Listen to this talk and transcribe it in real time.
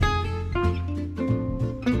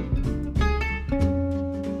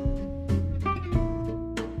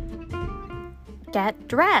get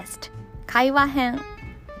dressed 会話編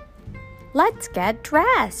Let's get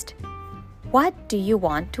dressed. What do you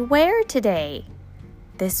want to wear today?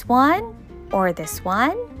 This one or this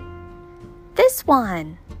one? This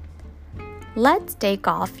one. Let's take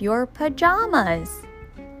off your pajamas.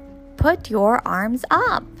 Put your arms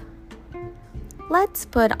up. Let's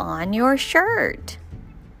put on your shirt.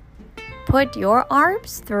 Put your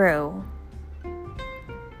arms through.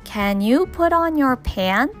 Can you put on your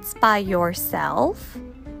pants by yourself?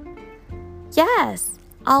 Yes,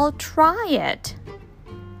 I'll try it.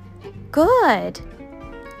 Good.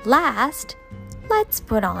 Last, let's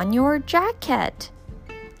put on your jacket.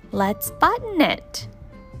 Let's button it.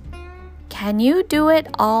 Can you do it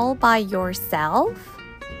all by yourself?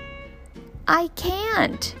 I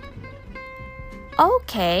can't.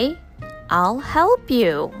 Okay, I'll help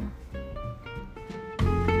you.